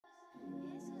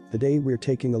Today we're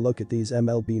taking a look at these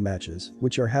MLB matches,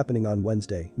 which are happening on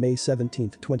Wednesday, May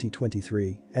 17,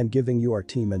 2023, and giving you our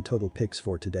team and total picks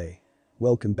for today.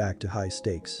 Welcome back to High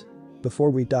Stakes. Before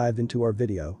we dive into our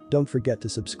video, don't forget to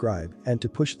subscribe and to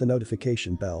push the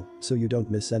notification bell so you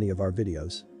don't miss any of our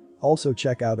videos. Also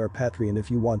check out our Patreon if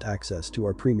you want access to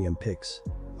our premium picks.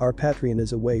 Our Patreon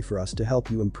is a way for us to help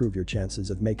you improve your chances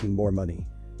of making more money.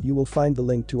 You will find the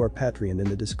link to our Patreon in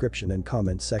the description and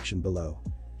comments section below.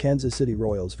 Kansas City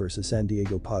Royals vs San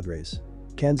Diego Padres.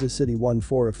 Kansas City won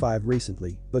 4 of 5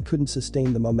 recently, but couldn't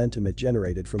sustain the momentum it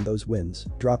generated from those wins,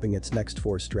 dropping its next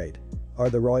 4 straight. Are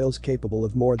the Royals capable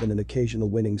of more than an occasional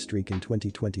winning streak in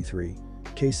 2023?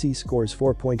 KC scores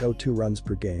 4.02 runs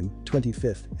per game,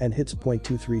 25th, and hits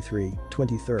 .233,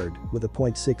 23rd, with a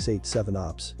 .687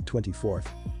 ops, 24th.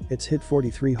 It's hit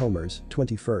 43 homers,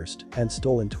 21st, and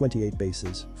stolen 28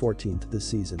 bases, 14th this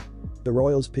season. The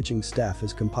Royals pitching staff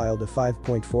has compiled a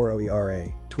 5.40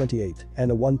 ERA, 28th,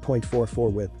 and a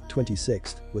 1.44 WHIP,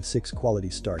 26th, with 6 quality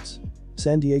starts.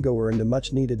 San Diego earned a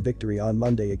much-needed victory on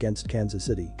Monday against Kansas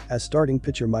City, as starting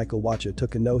pitcher Michael Wacha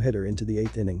took a no-hitter into the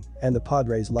 8th inning, and the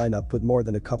Padres lineup put more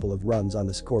than a couple of runs on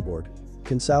the scoreboard.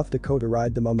 Can South Dakota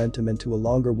ride the momentum into a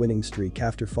longer winning streak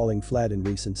after falling flat in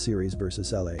recent series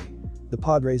versus LA? The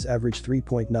Padres averaged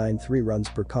 3.93 runs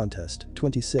per contest,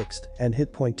 26th, and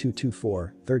hit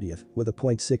 .224, 30th, with a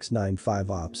 .695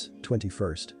 ops,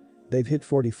 21st. They've hit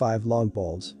 45 long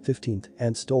balls, 15th,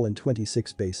 and stolen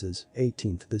 26 bases,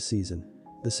 18th this season.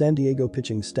 The San Diego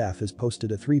pitching staff has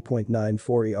posted a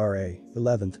 3.94 ERA,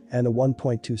 11th, and a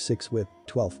 1.26 WHIP,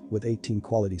 12th, with 18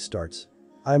 quality starts.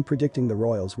 I'm predicting the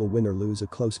Royals will win or lose a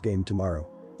close game tomorrow.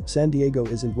 San Diego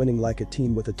isn't winning like a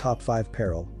team with a top 5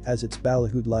 peril, as its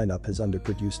ballyhooed lineup has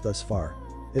underproduced thus far.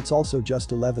 It's also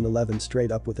just 11-11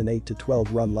 straight up with an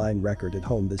 8-12 run line record at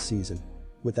home this season.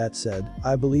 With that said,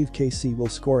 I believe KC will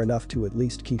score enough to at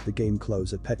least keep the game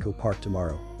close at Petco Park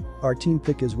tomorrow. Our team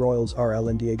pick is Royals RL.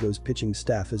 and Diego's pitching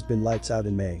staff has been lights out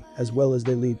in May, as well as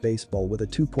they lead baseball with a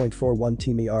 2.41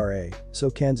 team ERA, so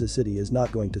Kansas City is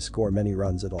not going to score many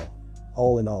runs at all.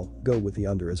 All in all, go with the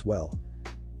under as well.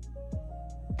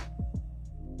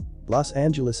 Los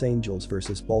Angeles Angels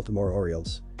vs Baltimore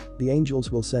Orioles. The Angels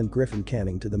will send Griffin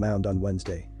Canning to the mound on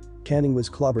Wednesday. Canning was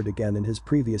clobbered again in his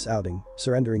previous outing,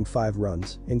 surrendering 5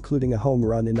 runs, including a home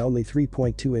run in only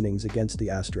 3.2 innings against the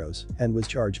Astros, and was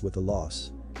charged with a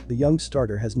loss. The young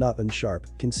starter has not been sharp,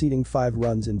 conceding 5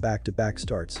 runs in back-to-back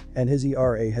starts, and his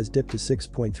ERA has dipped to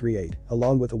 6.38,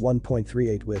 along with a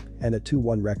 1.38 WHIP and a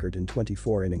 2-1 record in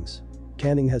 24 innings.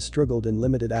 Canning has struggled in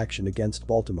limited action against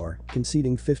Baltimore,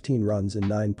 conceding 15 runs in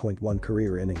 9.1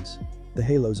 career innings. The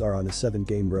Halos are on a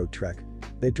 7-game road trek.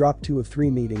 They dropped 2 of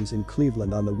 3 meetings in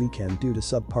Cleveland on the weekend due to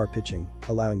subpar pitching,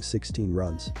 allowing 16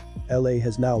 runs. LA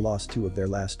has now lost 2 of their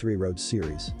last 3 road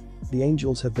series. The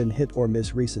Angels have been hit or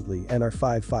miss recently and are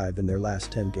 5-5 in their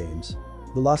last 10 games.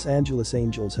 The Los Angeles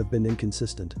Angels have been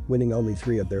inconsistent, winning only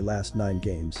 3 of their last 9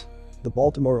 games. The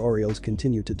Baltimore Orioles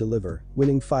continue to deliver,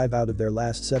 winning 5 out of their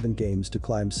last 7 games to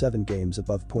climb 7 games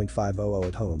above .500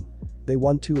 at home. They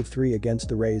won 2 of 3 against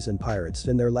the Rays and Pirates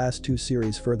in their last 2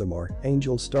 series. Furthermore,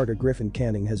 Angels starter Griffin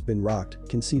Canning has been rocked,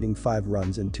 conceding 5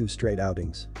 runs in 2 straight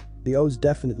outings. The O's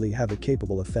definitely have a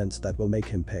capable offense that will make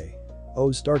him pay.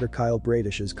 O's starter Kyle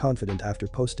Bradish is confident after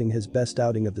posting his best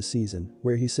outing of the season,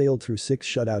 where he sailed through 6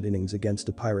 shutout innings against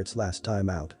the Pirates last time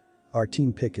out. Our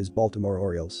team pick is Baltimore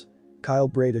Orioles. Kyle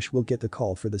Bradish will get the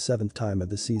call for the 7th time of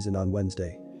the season on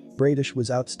Wednesday. Bradish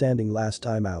was outstanding last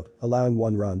time out, allowing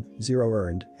 1 run, 0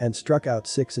 earned, and struck out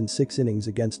 6 in 6 innings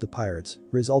against the Pirates,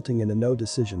 resulting in a no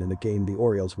decision in a game the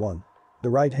Orioles won. The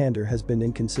right-hander has been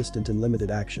inconsistent in limited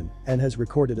action and has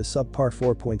recorded a subpar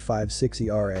 4.56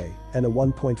 ERA and a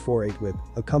 1.48 WHIP,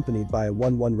 accompanied by a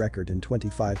 1-1 record in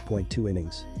 25.2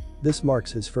 innings. This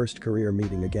marks his first career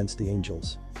meeting against the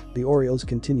Angels. The Orioles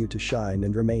continue to shine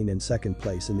and remain in 2nd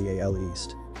place in the AL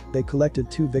East. They collected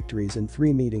 2 victories in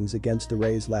 3 meetings against the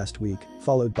Rays last week,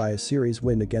 followed by a series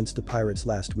win against the Pirates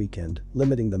last weekend,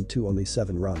 limiting them to only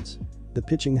 7 runs. The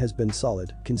pitching has been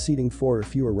solid, conceding 4 or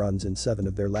fewer runs in 7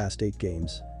 of their last 8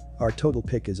 games. Our total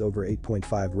pick is over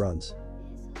 8.5 runs.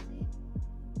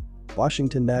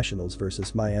 Washington Nationals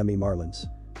vs Miami Marlins.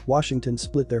 Washington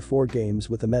split their 4 games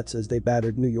with the Mets as they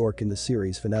battered New York in the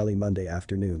series finale Monday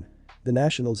afternoon. The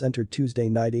Nationals entered Tuesday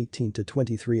night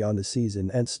 18-23 on the season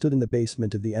and stood in the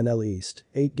basement of the NL East,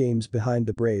 8 games behind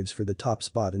the Braves for the top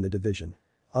spot in the division.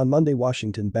 On Monday,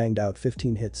 Washington banged out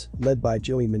 15 hits, led by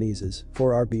Joey Meneses,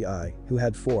 4 RBI, who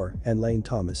had 4, and Lane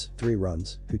Thomas, 3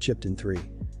 runs, who chipped in 3.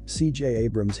 C.J.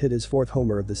 Abrams hit his 4th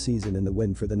homer of the season in the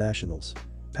win for the Nationals.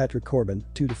 Patrick Corbin,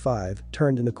 2-5,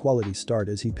 turned in a quality start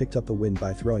as he picked up a win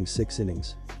by throwing 6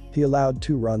 innings. He allowed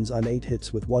 2 runs on 8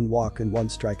 hits with 1 walk and 1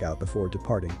 strikeout before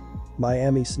departing.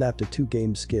 Miami snapped a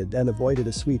 2-game skid and avoided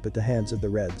a sweep at the hands of the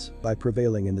Reds by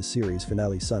prevailing in the series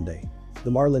finale Sunday.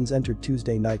 The Marlins entered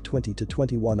Tuesday night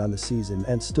 20-21 on the season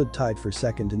and stood tied for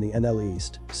second in the NL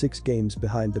East, 6 games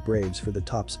behind the Braves for the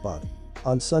top spot.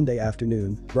 On Sunday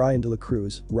afternoon, Brian De La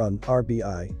Cruz, run,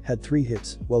 RBI, had 3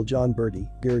 hits, while John Berti,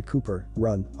 Garrett Cooper,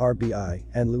 run, RBI,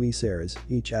 and Luis Arias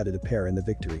each added a pair in the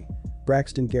victory.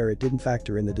 Braxton Garrett didn't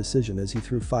factor in the decision as he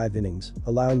threw 5 innings,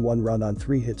 allowing 1 run on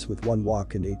 3 hits with 1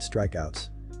 walk and 8 strikeouts.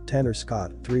 Tanner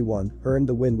Scott, 3-1, earned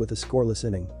the win with a scoreless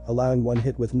inning, allowing 1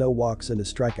 hit with no walks and a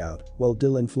strikeout, while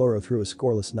Dylan Floro threw a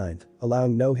scoreless 9th,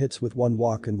 allowing no hits with 1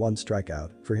 walk and 1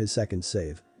 strikeout for his second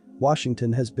save.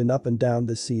 Washington has been up and down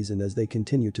this season as they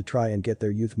continue to try and get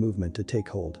their youth movement to take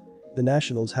hold. The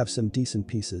Nationals have some decent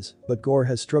pieces, but Gore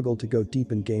has struggled to go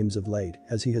deep in games of late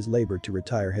as he has labored to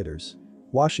retire hitters.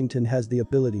 Washington has the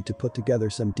ability to put together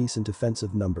some decent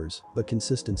offensive numbers, but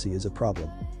consistency is a problem.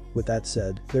 With that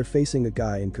said, they're facing a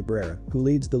guy in Cabrera who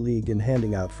leads the league in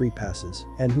handing out free passes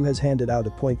and who has handed out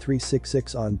a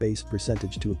 .366 on-base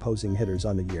percentage to opposing hitters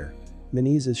on the year.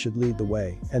 Menezes should lead the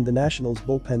way, and the Nationals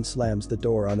bullpen slams the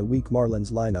door on a weak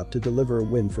Marlins lineup to deliver a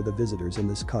win for the visitors in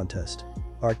this contest.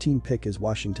 Our team pick is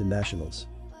Washington Nationals.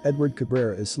 Edward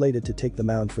Cabrera is slated to take the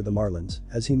mound for the Marlins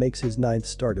as he makes his 9th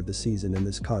start of the season in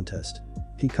this contest.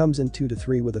 He comes in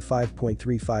 2-3 with a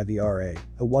 5.35 ERA,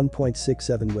 a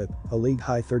 1.67 whip, a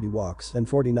league-high 30 walks and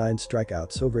 49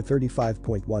 strikeouts over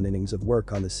 35.1 innings of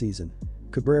work on the season.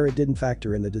 Cabrera didn't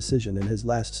factor in the decision in his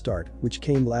last start, which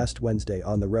came last Wednesday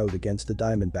on the road against the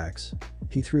Diamondbacks.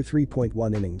 He threw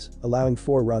 3.1 innings, allowing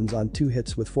 4 runs on 2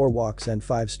 hits with 4 walks and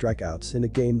 5 strikeouts in a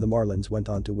game the Marlins went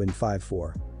on to win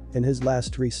 5-4. In his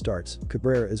last 3 starts,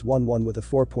 Cabrera is 1-1 with a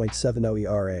 4.70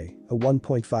 ERA, a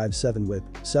 1.57 whip,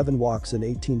 7 walks and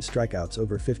 18 strikeouts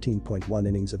over 15.1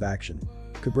 innings of action.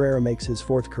 Cabrera makes his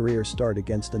 4th career start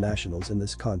against the Nationals in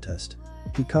this contest.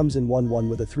 He comes in 1-1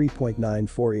 with a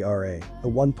 3.94 ERA, a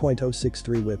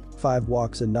 1.063 whip, 5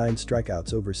 walks and 9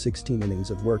 strikeouts over 16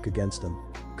 innings of work against them.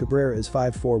 Cabrera is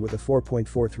 5-4 with a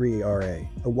 4.43 ERA,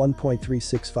 a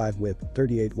 1.365 whip,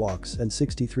 38 walks and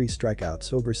 63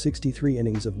 strikeouts over 63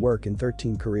 innings of work in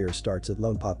 13 career starts at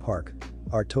Lone Pop Park.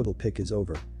 Our total pick is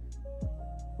over.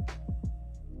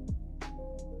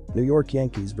 New York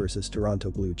Yankees vs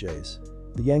Toronto Blue Jays.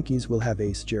 The Yankees will have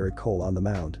ace Gerrit Cole on the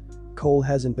mound. Cole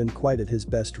hasn't been quite at his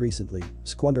best recently,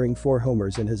 squandering 4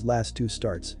 homers in his last 2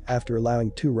 starts after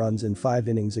allowing 2 runs in 5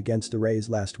 innings against the Rays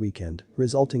last weekend,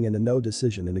 resulting in a no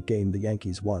decision in a game the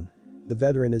Yankees won. The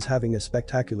veteran is having a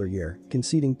spectacular year,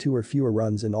 conceding 2 or fewer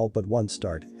runs in all but 1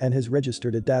 start and has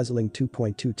registered a dazzling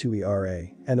 2.22 ERA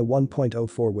and a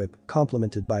 1.04 whip,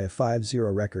 complemented by a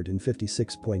 5-0 record in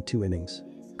 56.2 innings.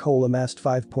 Cole amassed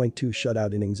 5.2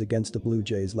 shutout innings against the Blue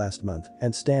Jays last month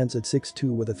and stands at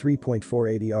 6-2 with a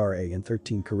 3.48 ERA in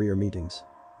 13 career meetings.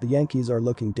 The Yankees are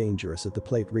looking dangerous at the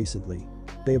plate recently.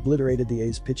 They obliterated the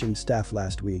A's pitching staff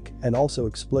last week and also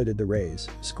exploited the Rays,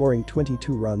 scoring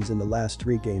 22 runs in the last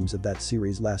 3 games of that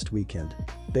series last weekend.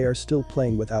 They are still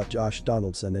playing without Josh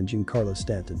Donaldson and Giancarlo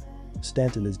Stanton.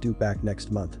 Stanton is due back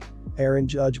next month. Aaron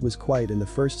Judge was quiet in the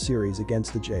first series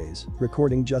against the Jays,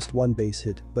 recording just 1 base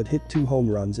hit but hit 2 home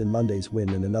runs in Monday's win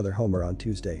and another homer on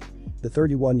Tuesday. The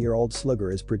 31-year-old slugger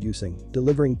is producing,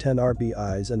 delivering 10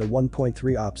 RBIs and a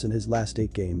 1.3 OPS in his last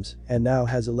 8 games and now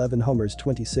has 11 homers,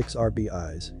 26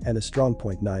 RBIs and a strong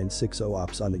 .960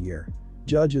 OPS on the year.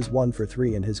 Judge is 1 for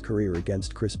 3 in his career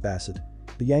against Chris Bassett.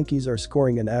 The Yankees are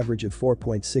scoring an average of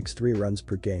 4.63 runs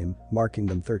per game, marking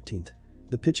them 13th.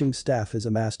 The pitching staff has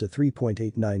amassed a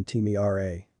 3.89 team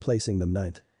ERA, placing them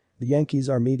 9th. The Yankees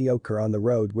are mediocre on the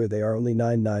road where they are only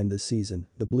 9-9 this season.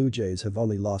 The Blue Jays have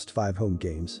only lost 5 home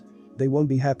games. They won't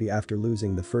be happy after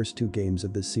losing the first 2 games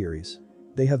of this series.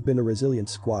 They have been a resilient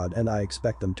squad and I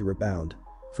expect them to rebound.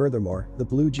 Furthermore, the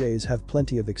Blue Jays have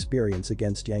plenty of experience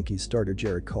against Yankees starter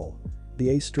Gerrit Cole. The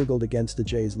ace struggled against the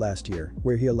Jays last year,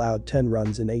 where he allowed 10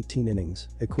 runs in 18 innings,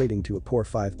 equating to a poor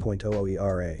 5.00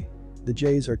 ERA. The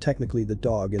Jays are technically the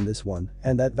dog in this one,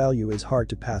 and that value is hard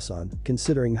to pass on,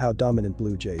 considering how dominant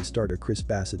Blue Jays starter Chris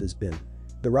Bassett has been.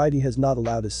 The righty has not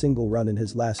allowed a single run in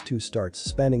his last 2 starts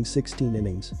spanning 16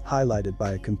 innings, highlighted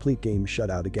by a complete game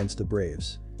shutout against the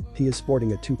Braves. He is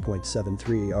sporting a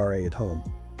 2.73 ERA at home.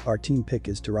 Our team pick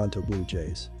is Toronto Blue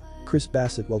Jays. Chris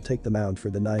Bassett will take the mound for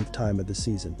the 9th time of the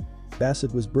season.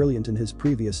 Bassett was brilliant in his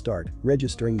previous start,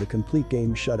 registering the complete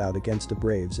game shutout against the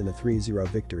Braves in a 3-0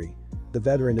 victory. The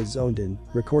veteran is zoned in,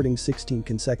 recording 16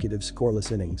 consecutive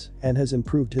scoreless innings, and has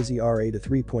improved his ERA to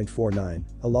 3.49,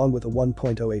 along with a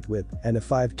 1.08 whip and a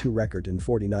 5-2 record in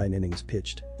 49 innings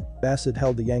pitched. Bassett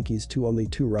held the Yankees to only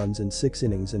 2 runs in 6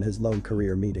 innings in his lone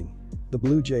career meeting. The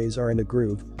Blue Jays are in a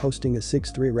groove, posting a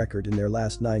 6-3 record in their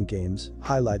last 9 games,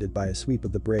 highlighted by a sweep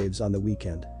of the Braves on the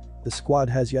weekend. The squad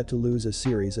has yet to lose a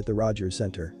series at the Rogers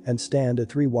Center and stand at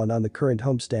 3-1 on the current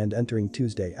homestand entering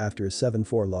Tuesday after a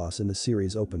 7-4 loss in the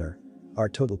series opener. Our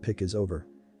total pick is over.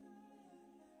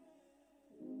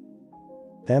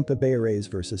 Tampa Bay Rays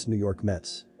vs New York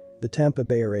Mets. The Tampa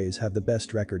Bay Rays have the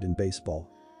best record in baseball.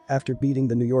 After beating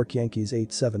the New York Yankees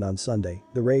 8-7 on Sunday,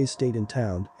 the Rays stayed in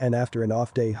town and after an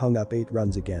off day hung up 8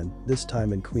 runs again, this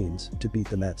time in Queens, to beat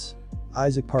the Mets.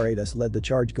 Isaac Paredes led the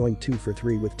charge going 2 for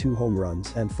 3 with 2 home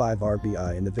runs and 5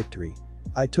 RBI in the victory.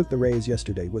 I took the Rays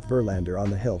yesterday with Verlander on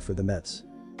the hill for the Mets.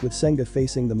 With Senga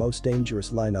facing the most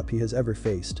dangerous lineup he has ever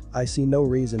faced, I see no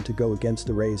reason to go against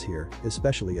the Rays here,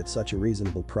 especially at such a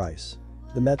reasonable price.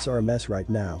 The Mets are a mess right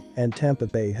now, and Tampa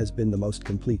Bay has been the most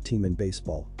complete team in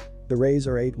baseball. The Rays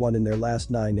are 8-1 in their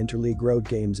last 9 interleague road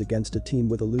games against a team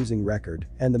with a losing record,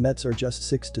 and the Mets are just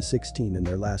 6-16 in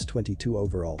their last 22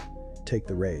 overall. Take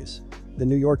the Rays. The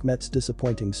New York Mets'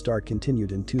 disappointing start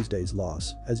continued in Tuesday's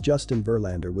loss, as Justin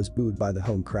Verlander was booed by the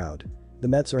home crowd. The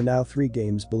Mets are now 3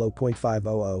 games below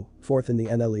 .500, 4th in the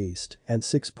NL East, and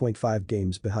 6.5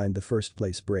 games behind the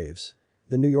first-place Braves.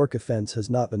 The New York offense has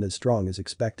not been as strong as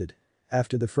expected.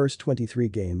 After the first 23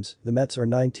 games, the Mets are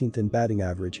 19th in batting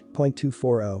average,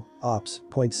 .240, ops,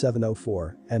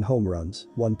 .704, and home runs,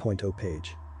 1.0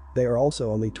 page. They are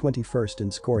also only 21st in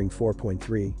scoring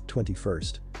 4.3,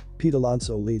 21st. Pete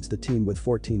Alonso leads the team with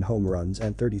 14 home runs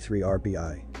and 33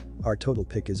 RBI. Our total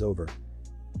pick is over.